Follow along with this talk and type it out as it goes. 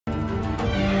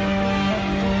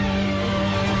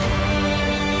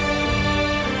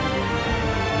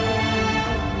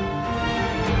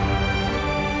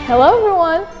Hello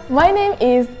everyone, my name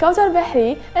is Kaoutar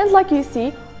BAHRI, and like you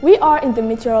see, we are in the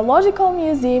Meteorological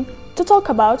Museum to talk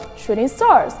about shooting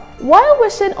stars. While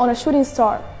wishing on a shooting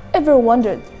star, ever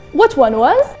wondered what one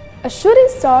was? A shooting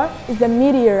star is a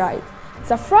meteorite.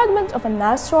 It's a fragment of an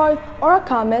asteroid or a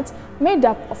comet made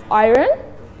up of iron,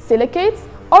 silicates,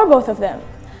 or both of them.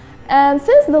 And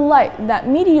since the light that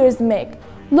meteors make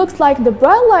looks like the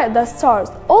bright light that stars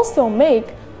also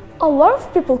make, a lot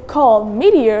of people call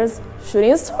meteors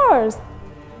shooting stars.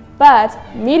 But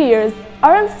meteors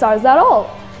aren't stars at all.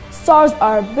 Stars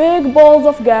are big balls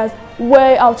of gas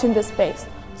way out in the space,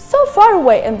 so far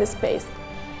away in the space.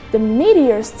 The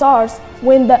meteor starts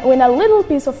when a little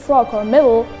piece of rock or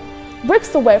metal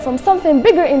breaks away from something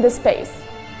bigger in the space.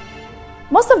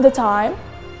 Most of the time,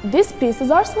 these pieces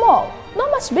are small,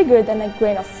 not much bigger than a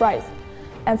grain of rice,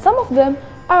 and some of them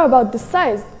are about the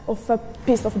size of a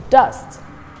piece of dust.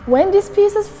 When these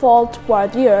pieces fall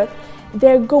toward the Earth,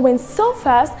 they're going so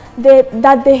fast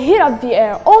that they heat up the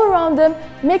air all around them,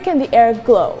 making the air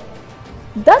glow.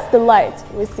 That's the light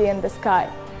we see in the sky.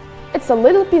 It's a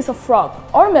little piece of rock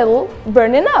or metal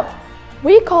burning up.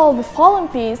 We call the fallen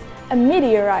piece a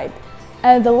meteorite,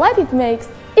 and the light it makes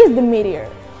is the meteor.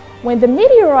 When the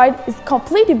meteorite is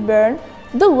completely burned,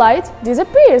 the light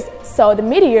disappears, so the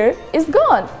meteor is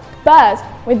gone. But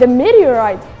when the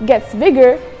meteorite gets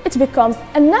bigger, it becomes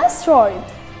an asteroid.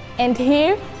 And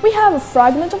here we have a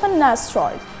fragment of an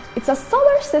asteroid. It's a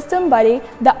solar system body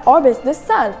that orbits the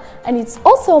sun, and it's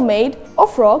also made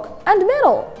of rock and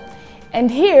metal.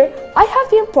 And here I have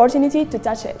the opportunity to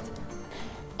touch it.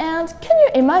 And can you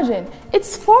imagine?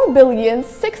 It's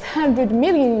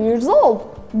 4,600,000,000 years old.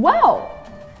 Wow!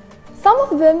 Some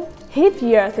of them hit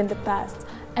the Earth in the past,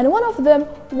 and one of them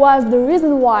was the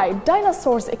reason why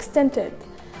dinosaurs extincted.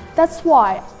 That's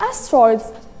why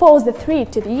asteroids pose a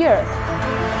threat to the Earth.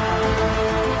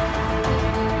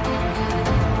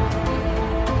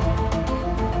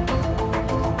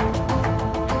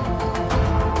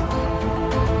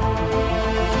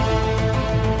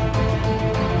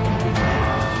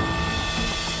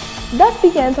 That's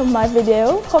the end of my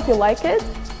video. Hope you like it,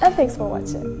 and thanks for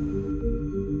watching.